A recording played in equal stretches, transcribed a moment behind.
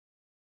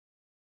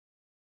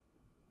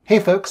Hey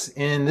folks,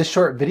 in this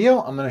short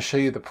video, I'm going to show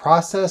you the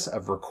process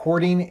of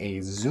recording a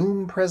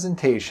Zoom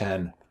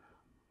presentation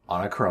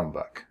on a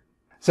Chromebook.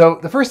 So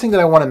the first thing that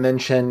I want to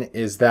mention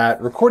is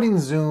that recording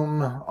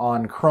Zoom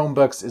on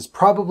Chromebooks is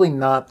probably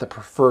not the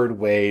preferred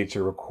way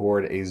to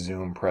record a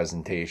Zoom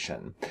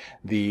presentation.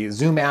 The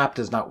Zoom app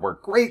does not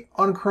work great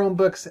on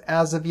Chromebooks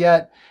as of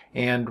yet,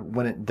 and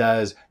when it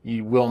does,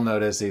 you will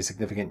notice a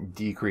significant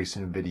decrease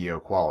in video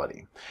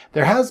quality.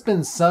 There has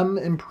been some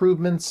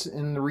improvements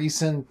in the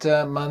recent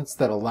months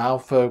that allow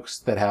folks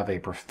that have a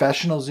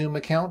professional Zoom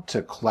account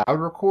to cloud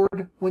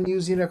record when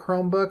using a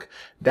Chromebook.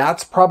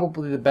 That's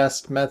probably the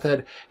best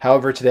method.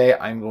 However, today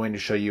I'm going to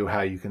show you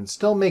how you can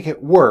still make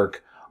it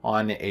work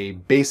on a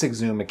basic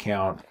Zoom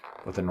account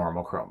with a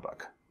normal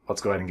Chromebook.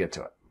 Let's go ahead and get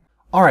to it.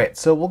 All right,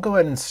 so we'll go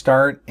ahead and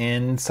start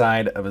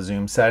inside of a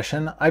Zoom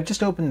session. I've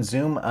just opened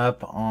Zoom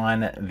up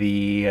on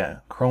the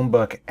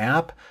Chromebook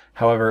app.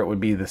 However, it would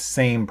be the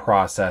same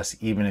process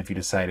even if you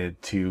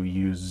decided to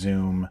use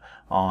Zoom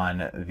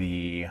on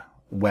the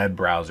web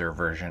browser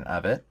version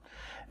of it.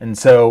 And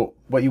so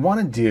what you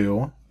want to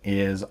do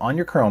is on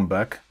your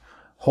Chromebook,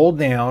 hold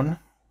down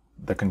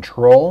the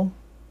Control,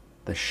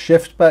 the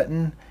Shift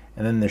button,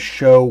 and then the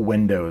Show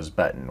Windows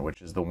button,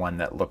 which is the one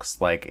that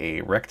looks like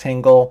a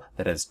rectangle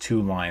that has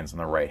two lines on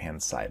the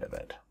right-hand side of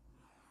it.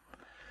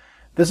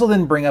 This will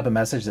then bring up a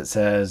message that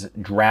says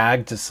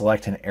drag to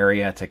select an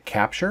area to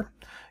capture.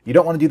 You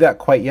don't want to do that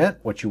quite yet.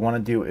 What you want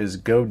to do is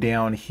go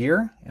down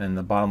here, and in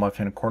the bottom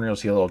left-hand corner you'll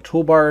see a little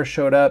toolbar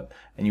showed up,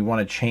 and you want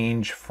to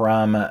change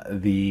from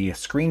the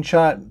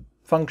screenshot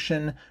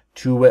function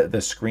to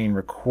the screen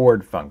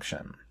record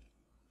function.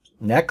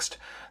 Next,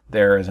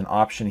 there is an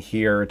option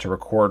here to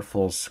record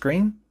full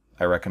screen.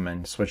 I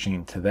recommend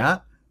switching to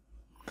that.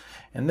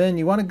 And then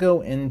you want to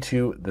go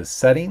into the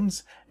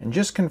settings and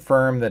just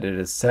confirm that it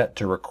is set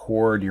to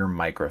record your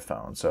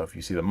microphone. So if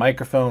you see the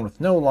microphone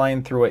with no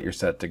line through it, you're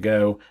set to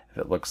go. If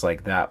it looks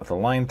like that with a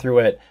line through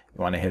it,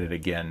 you want to hit it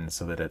again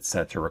so that it's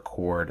set to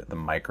record the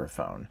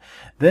microphone.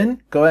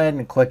 Then go ahead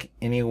and click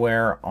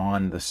anywhere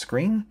on the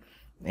screen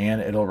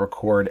and it'll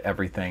record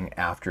everything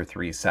after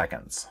 3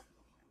 seconds.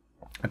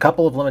 A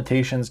couple of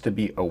limitations to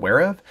be aware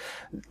of.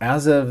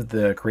 As of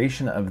the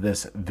creation of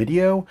this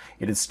video,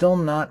 it is still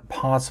not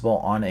possible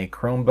on a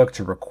Chromebook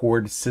to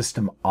record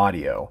system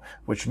audio,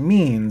 which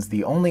means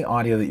the only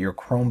audio that your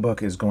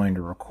Chromebook is going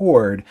to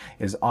record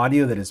is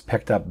audio that is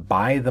picked up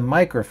by the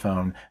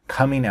microphone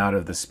coming out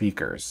of the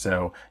speakers.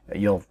 So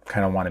you'll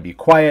kind of want to be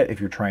quiet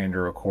if you're trying to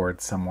record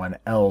someone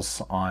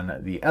else on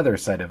the other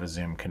side of a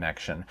Zoom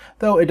connection,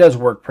 though it does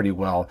work pretty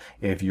well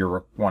if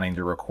you're wanting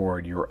to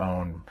record your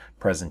own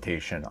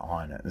presentation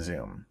on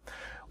Zoom.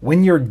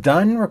 When you're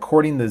done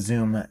recording the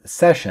Zoom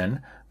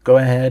session, go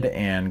ahead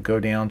and go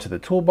down to the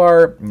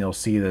toolbar and you'll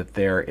see that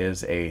there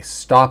is a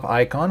stop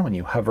icon. When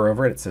you hover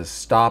over it, it says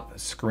stop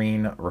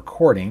screen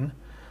recording.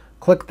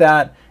 Click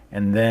that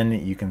and then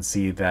you can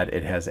see that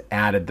it has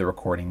added the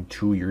recording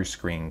to your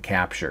screen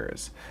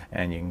captures.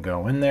 And you can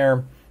go in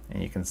there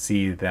and you can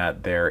see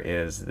that there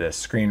is this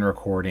screen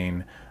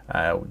recording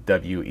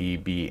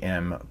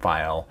WEBM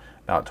file,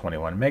 about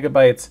 21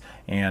 megabytes,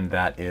 and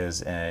that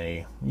is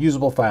a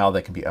usable file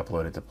that can be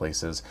uploaded to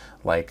places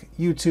like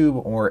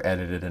YouTube or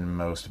edited in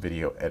most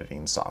video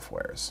editing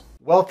softwares.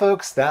 Well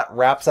folks, that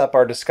wraps up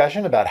our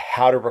discussion about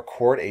how to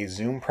record a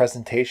Zoom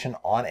presentation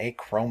on a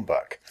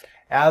Chromebook.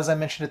 As I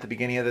mentioned at the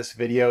beginning of this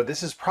video,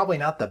 this is probably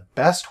not the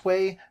best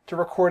way to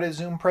record a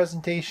Zoom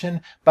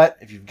presentation, but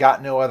if you've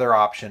got no other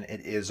option, it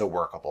is a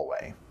workable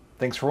way.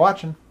 Thanks for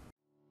watching.